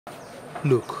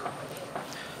Look,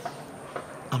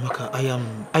 Amaka,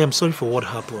 I am sorry for what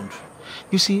happened.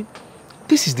 You see,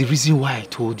 this is the reason why I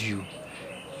told you.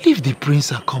 Leave the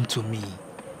prince and come to me.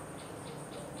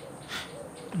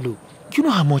 Look, you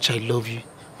know how much I love you.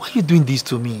 Why are you doing this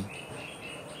to me?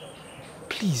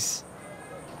 Please.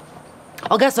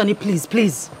 Oga Sonny, please,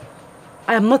 please.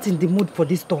 I am not in the mood for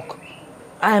this talk.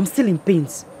 I am still in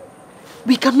pains.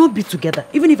 We cannot be together.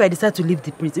 Even if I decide to leave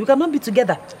the prince, we cannot be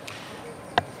together.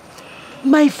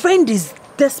 My friend is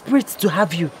desperate to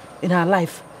have you in her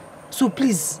life. So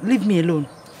please, leave me alone.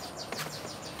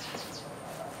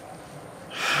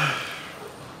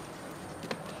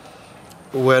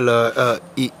 Well,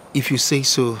 if you say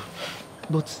so.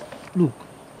 But look,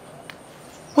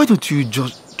 why don't you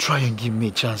just try and give me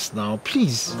a chance now,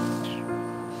 please?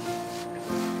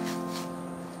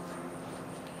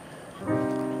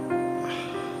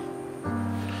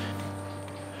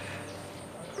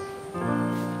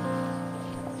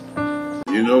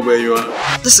 You know where you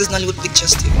are? This is Nollywood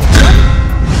Pictures TV.